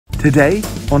Today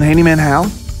on Handyman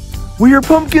Hal, we are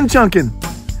pumpkin chunkin,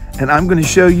 and I'm going to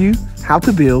show you how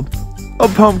to build a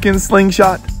pumpkin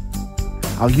slingshot.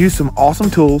 I'll use some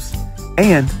awesome tools,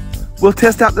 and we'll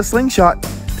test out the slingshot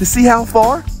to see how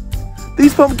far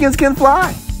these pumpkins can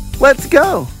fly. Let's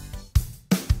go.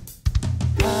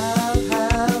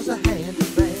 Hal's a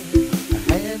handyman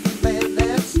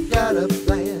that's got a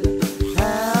plan.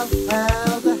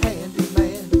 Hal's a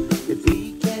handyman. If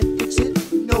he can't fix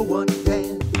it, no one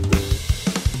can.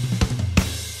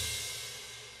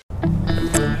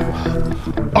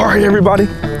 All right, everybody,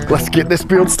 let's get this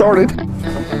build started.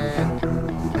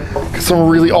 Got some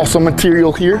really awesome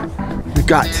material here. We've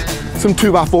got some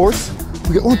 2x4s.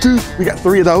 We got 1, 2, we got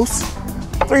 3 of those.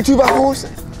 3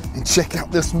 2x4s. And check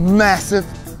out this massive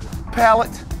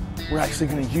pallet. We're actually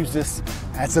gonna use this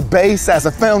as a base, as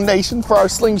a foundation for our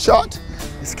slingshot.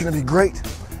 It's gonna be great,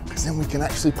 because then we can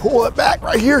actually pull it back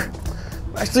right here.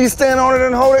 Actually stand on it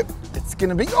and hold it. It's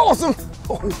gonna be awesome.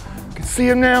 Oh, you can see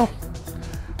them now.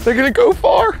 They're gonna go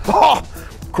far. Oh,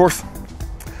 of course,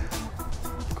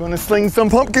 gonna sling some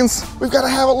pumpkins. We've gotta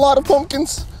have a lot of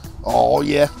pumpkins. Oh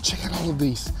yeah, check out all of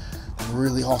these. They're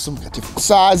really awesome. We got different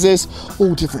sizes,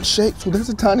 oh, different shapes. Oh, there's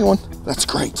a tiny one. That's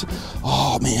great.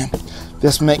 Oh man,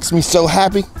 this makes me so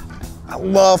happy. I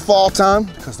love fall time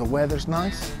because the weather's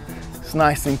nice. It's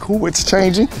nice and cool. It's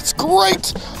changing. It's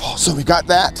great. Oh, so we got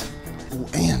that. Oh,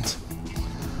 and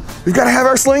we've got to have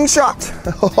our slingshot.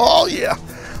 Oh yeah.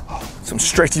 Oh, some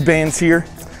stretchy bands here.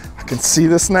 I can see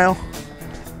this now.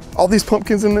 All these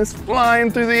pumpkins in this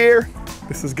flying through the air.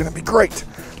 This is gonna be great.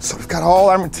 So we've got all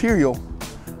our material,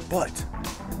 but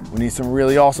we need some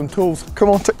really awesome tools. Come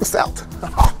on, check this out.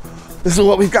 This is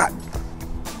what we've got.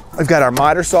 We've got our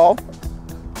miter saw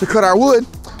to cut our wood.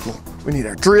 We need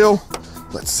our drill.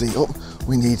 Let's see, oh,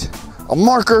 we need a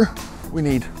marker. We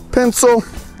need pencil.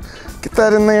 Get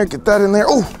that in there, get that in there.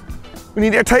 Oh, we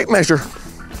need our tape measure.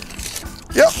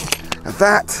 Yep, got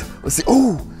that. Let's see,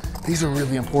 oh, these are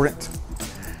really important.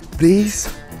 These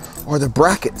are the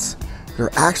brackets.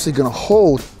 They're actually gonna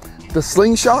hold the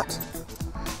slingshot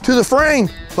to the frame.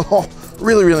 Oh,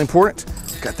 really, really important.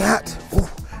 Got that. Oh,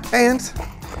 and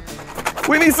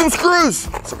we need some screws.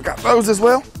 So we got those as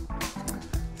well.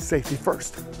 Safety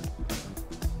first.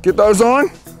 Get those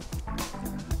on.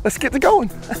 Let's get to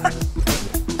going.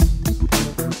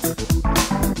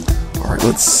 All right,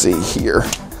 let's see here.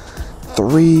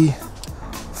 3,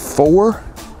 4.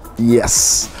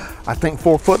 Yes, I think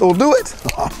 4 foot will do it.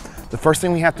 The first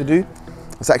thing we have to do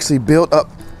is actually build up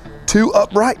 2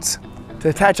 uprights to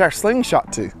attach our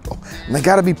slingshot to. And they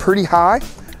gotta be pretty high.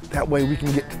 That way we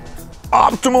can get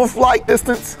optimal flight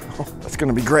distance. Oh, that's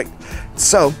gonna be great.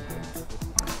 So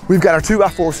we've got our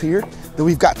 2x4s here that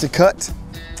we've got to cut.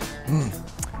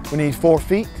 We need 4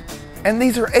 feet, and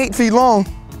these are 8 feet long.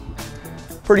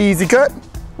 Pretty easy cut,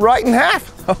 right in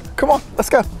half. Oh, come on, let's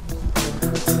go.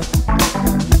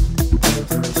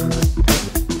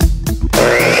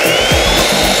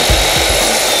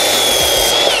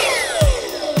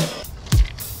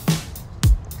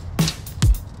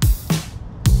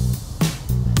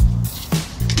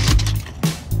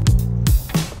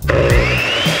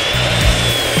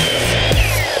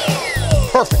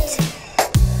 Perfect.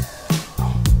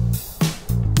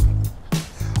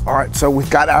 All right, so we've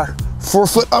got our 4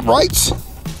 foot uprights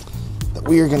that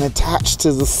we are gonna attach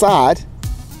to the side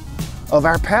of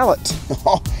our pallet.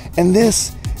 And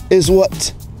this is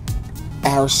what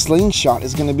our slingshot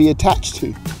is gonna be attached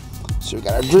to. So we've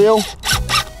got our drill,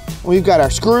 we've got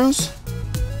our screws,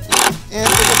 and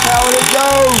to the pallet it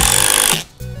goes.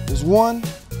 There's one,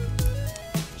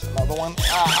 there's another one.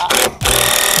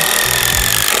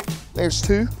 There's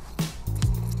 2,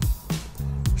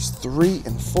 there's 3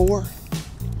 and 4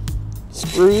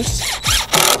 screws.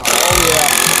 Oh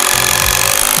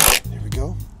yeah. There we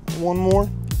go. One more.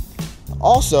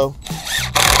 Also,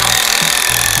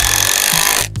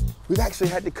 we've actually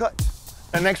had to cut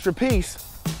an extra piece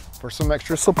for some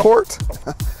extra support.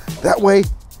 That way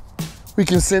we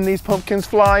can send these pumpkins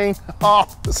flying. Oh,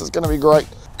 this is gonna be great.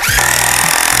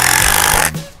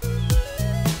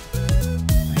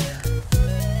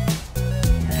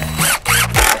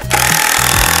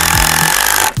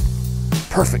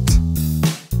 Perfect.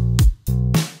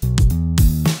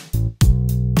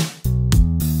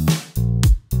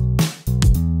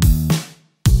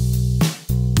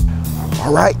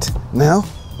 All right, now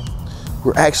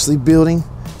we're actually building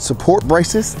support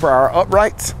braces for our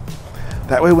uprights.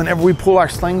 That way, whenever we pull our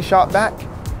slingshot back,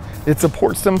 it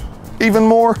supports them even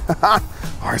more. All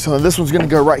right, so this one's gonna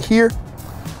go right here.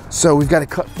 So we've got to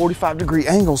cut 45-degree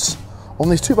angles on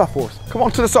these 2x4s. Come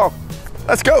on to the saw.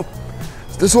 Let's go.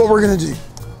 So this is what we're gonna do.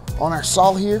 On our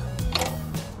saw here,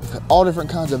 we've all different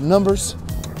kinds of numbers.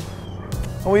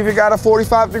 And we even got a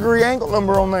 45-degree angle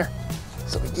number on there.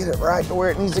 So we get it right to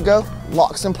where it needs to go,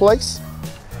 locks in place.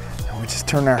 And we just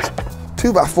turn our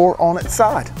 2x4 on its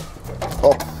side.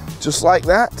 Oh, just like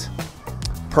that.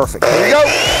 Perfect, here we go.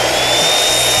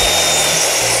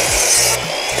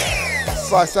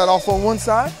 Slice that off on one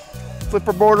side, flip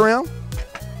our board around,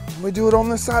 and we do it on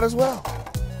this side as well.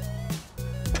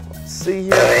 Let's see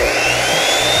here.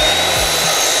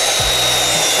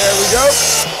 There we go.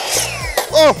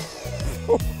 Oh,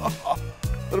 a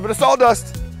little bit of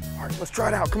sawdust. All right, let's try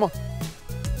it out, come on.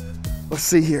 Let's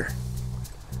see here.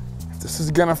 If this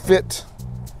is gonna fit.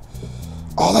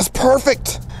 Oh, that's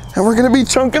perfect. And we're gonna be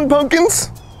chunking pumpkins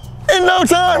in no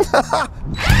time.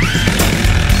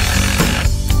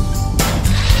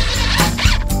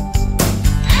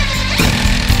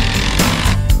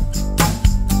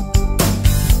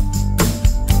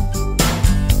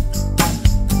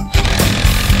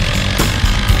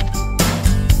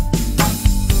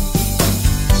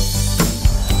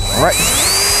 All right,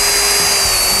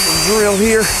 drill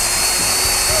here.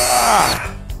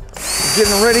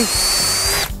 Getting ready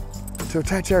to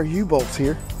attach our U-bolts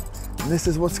here. And this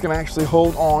is what's gonna actually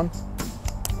hold on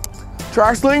to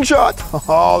our slingshot.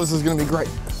 Oh, this is gonna be great.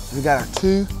 We got our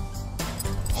 2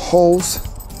 holes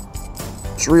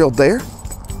drilled there.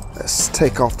 Let's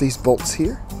take off these bolts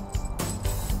here.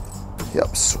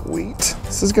 Yep, sweet.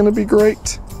 This is gonna be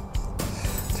great.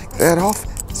 Take that off.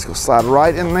 Let's go slide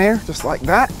right in there, just like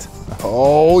that.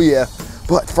 Oh yeah.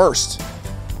 But first,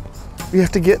 we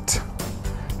have to get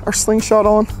our slingshot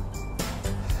on.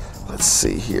 Let's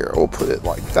see here, we'll put it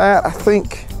like that, I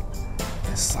think.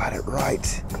 And slide it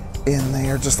right in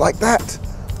there, just like that.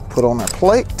 Put on our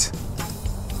plate.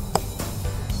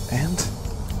 And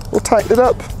we'll tighten it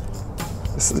up.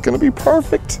 This is gonna be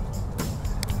perfect.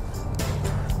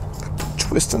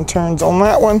 Twist and turns on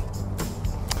that one.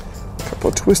 Couple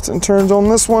of twists and turns on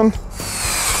this one.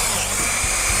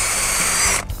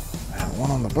 And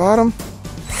one on the bottom.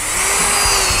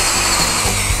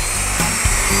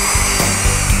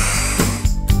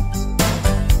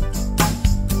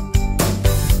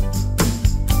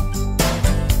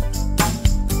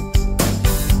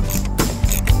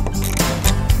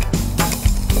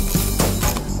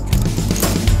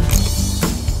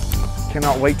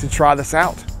 Cannot wait to try this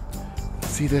out.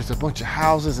 See, there's a bunch of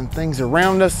houses and things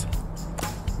around us.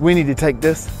 We need to take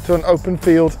this to an open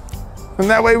field, and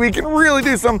that way we can really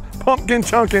do some pumpkin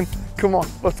chunking. Come on,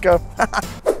 let's go.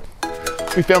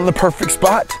 We found the perfect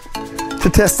spot to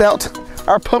test out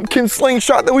our pumpkin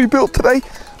slingshot that we built today.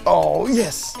 Oh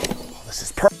yes, oh, this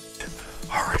is perfect.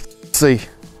 All right, let's see.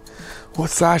 What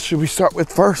size should we start with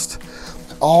first?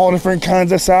 All different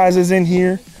kinds of sizes in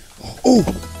here. Oh,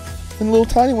 and little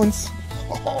tiny ones.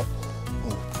 Oh,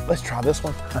 let's try this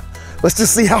one. Let's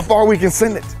just see how far we can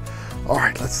send it. All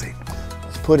right, let's see.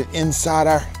 Let's put it inside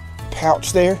our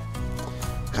pouch there.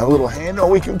 Got a little handle,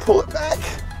 we can pull it back.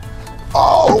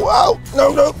 Oh,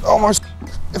 no, almost.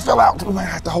 It fell out. We might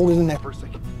have to hold it in there for a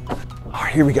second. All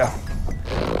right, here we go.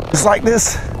 Just like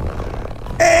this.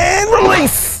 And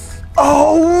release.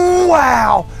 Oh,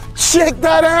 wow. Check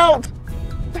that out.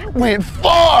 That went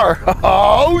far.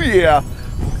 Oh, yeah.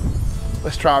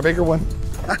 Let's try a bigger one.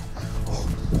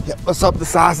 Yep, let's up the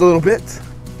size a little bit.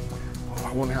 Oh,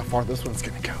 I wonder how far this one's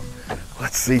gonna go.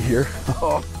 Let's see here.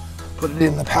 Oh, put it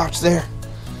in the pouch there.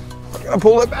 We're gonna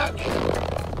pull it back.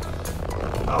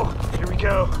 Oh, here we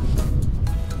go.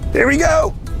 Here we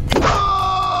go.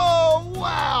 Oh,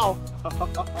 wow.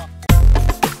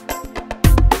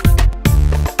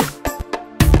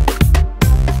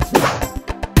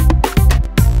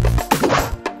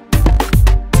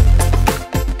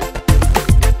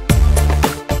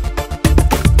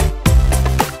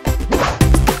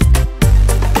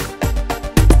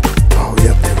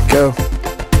 Go.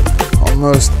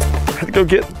 Almost had to go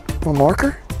get my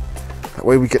marker. That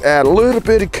way we could add a little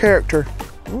bit of character.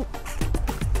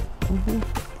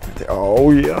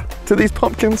 Oh yeah, to these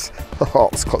pumpkins. Oh,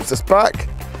 let's close this back.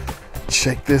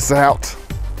 Check this out.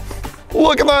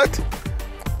 Look at that.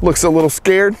 Looks a little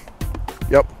scared.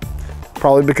 Yep,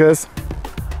 probably because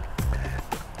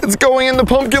it's going in the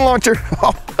pumpkin launcher.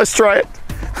 Oh, let's try it.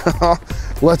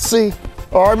 Let's see.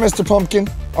 All right, Mr. Pumpkin,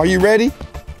 are you ready?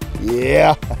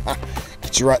 Yeah,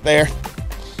 get you right there.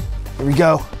 Here we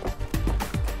go.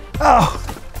 Oh,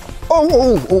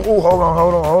 hold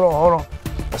on.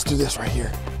 Let's do this right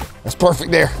here. That's perfect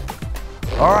there.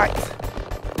 All right.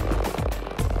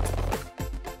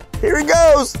 Here he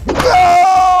goes.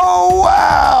 Oh,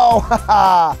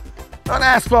 wow. Not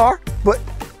as far, but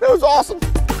that was awesome.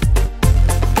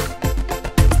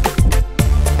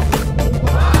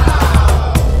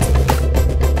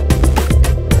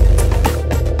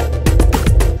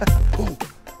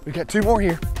 got 2 more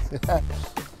here.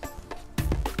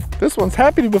 This one's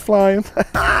happy to be flying.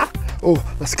 Oh,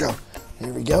 let's go.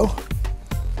 Here we go.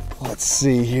 Let's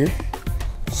see here.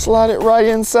 Slide it right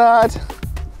inside.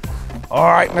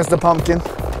 All right, Mr. Pumpkin.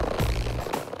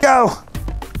 Go.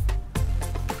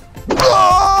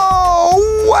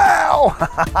 Oh, wow.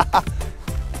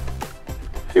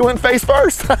 He went face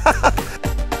first.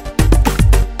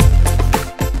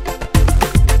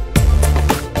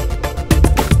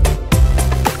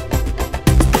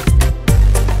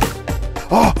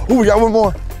 Oh, we got one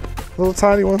more. Little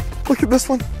tiny one. Look at this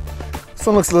one. This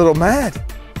one looks a little mad.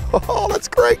 Oh, that's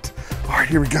great. All right,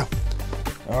 here we go.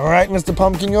 All right, Mr.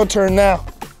 Pumpkin, your turn now.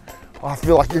 Oh, I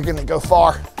feel like you're gonna go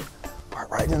far. All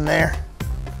right in there.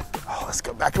 Oh, let's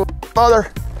go back a little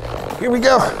further. Here we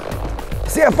go.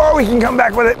 See how far we can come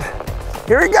back with it.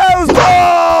 Here he goes.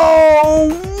 Oh,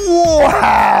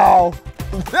 wow.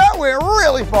 That went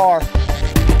really far.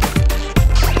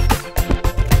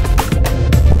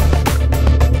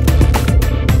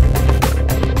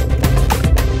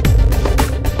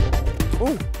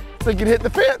 Ooh, I think it hit the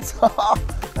fence.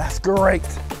 That's great.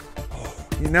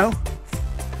 You know,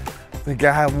 I think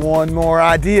I have one more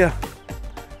idea.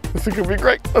 This is gonna be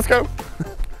great. Let's go.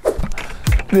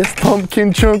 This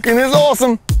Punkin Chunkin is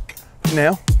awesome.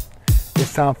 Now,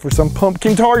 it's time for some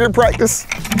pumpkin target practice.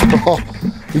 Oh,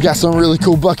 we got some really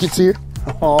cool buckets here.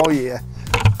 Oh yeah.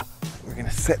 We're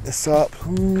gonna set this up.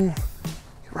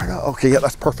 Right up. Okay, yeah,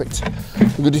 that's perfect.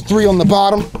 We're gonna do 3 on the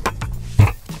bottom,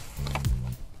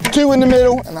 2 in the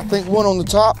middle, and I think 1 on the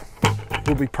top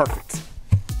will be perfect.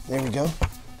 There we go.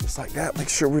 Just like that. Make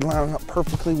sure we line up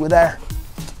perfectly with our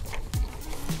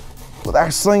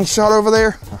slingshot over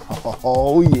there.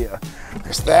 Oh yeah,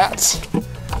 there's that.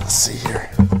 Let's see here.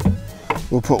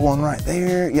 We'll put 1 right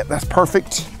there. Yep, that's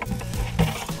perfect.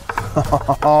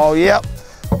 Oh, yep,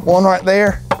 1 right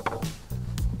there.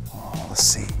 Oh, let's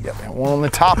see, yep, and 1 on the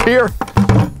top here.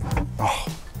 Oh,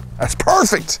 that's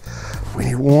perfect. We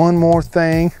need 1 more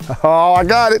thing. Oh, I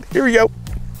got it, here we go.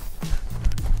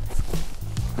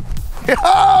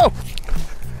 Oh,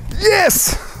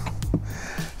 yes!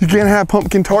 You can't have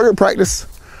pumpkin target practice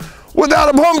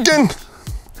without a pumpkin.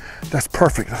 That's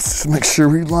perfect. Let's just make sure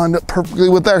we lined up perfectly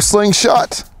with our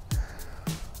slingshot.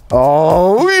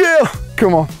 Oh yeah,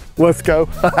 come on, let's go.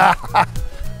 All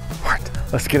right,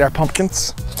 let's get our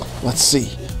pumpkins. Let's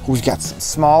see, we've got some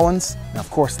small ones. Now of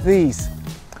course these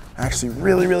are actually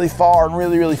really, really far and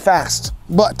really, really fast.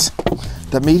 But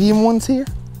the medium ones here,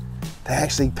 they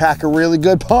actually pack a really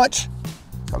good punch.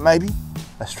 So maybe,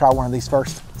 let's try one of these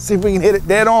first. See if we can hit it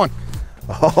dead on.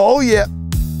 Oh yeah.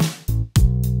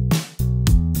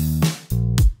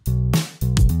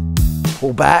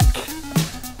 Pull back,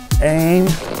 aim.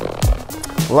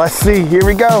 Let's see, here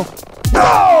we go.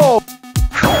 Oh!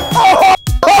 Oh!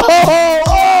 Oh!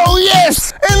 Oh,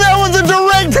 yes! And that was a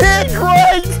direct hit,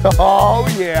 great! Oh,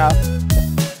 yeah.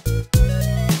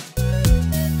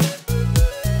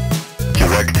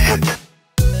 Direct hit.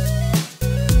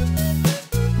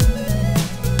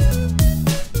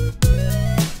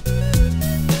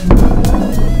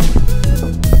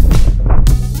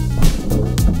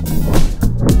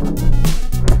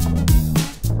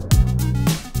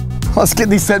 Let's get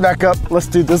these set back up. Let's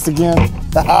do this again.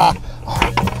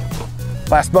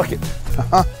 Last bucket.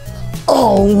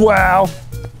 Oh, wow.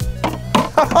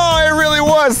 It really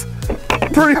was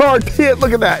pretty hard to hit.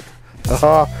 Look at that.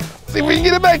 See if we can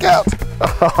get it back out.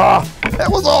 That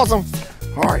was awesome.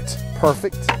 All right,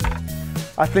 perfect.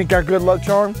 I think our good luck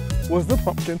charm was the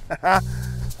pumpkin.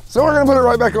 So we're gonna put it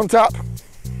right back on top.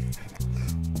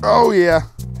 Oh yeah,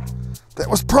 that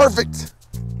was perfect.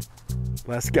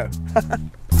 Let's go.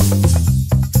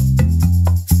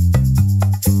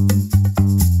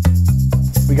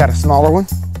 We got a smaller one.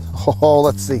 Oh,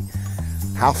 let's see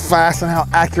how fast and how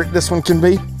accurate this one can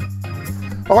be.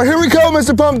 All right, here we go,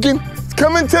 Mr. Pumpkin. It's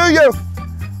coming to you.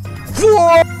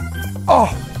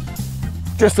 Oh,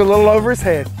 just a little over his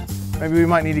head. Maybe we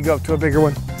might need to go up to a bigger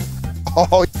one.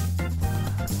 Oh,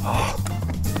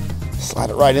 slide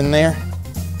it right in there.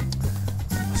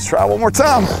 Let's try one more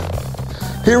time.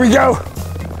 Here we go.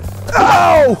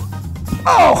 Oh!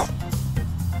 Oh!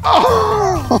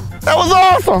 Oh! That was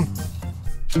awesome!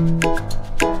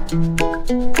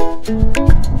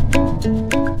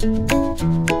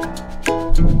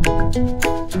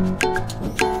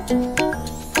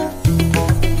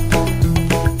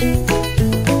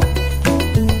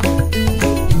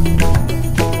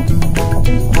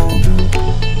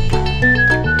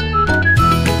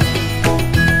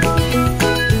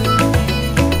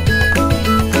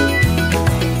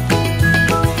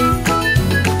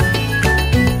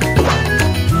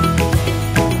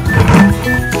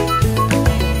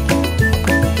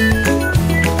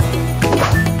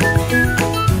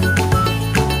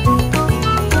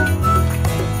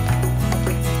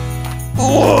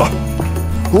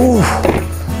 Ooh.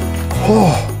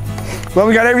 Oh. Well,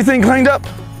 we got everything cleaned up.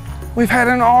 We've had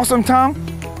an awesome time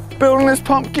building this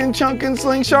Pumpkin Chunkin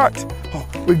slingshot. Oh,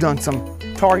 we've done some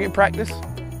target practice.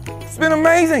 It's been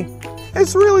amazing.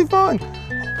 It's really fun.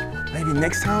 Maybe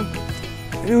next time,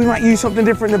 maybe we might use something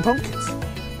different than pumpkins.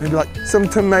 Maybe like some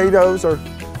tomatoes or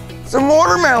some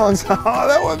watermelons. Oh,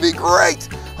 that would be great.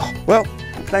 Well,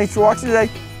 thanks for watching today.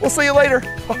 We'll see you later.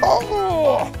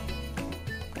 Oh.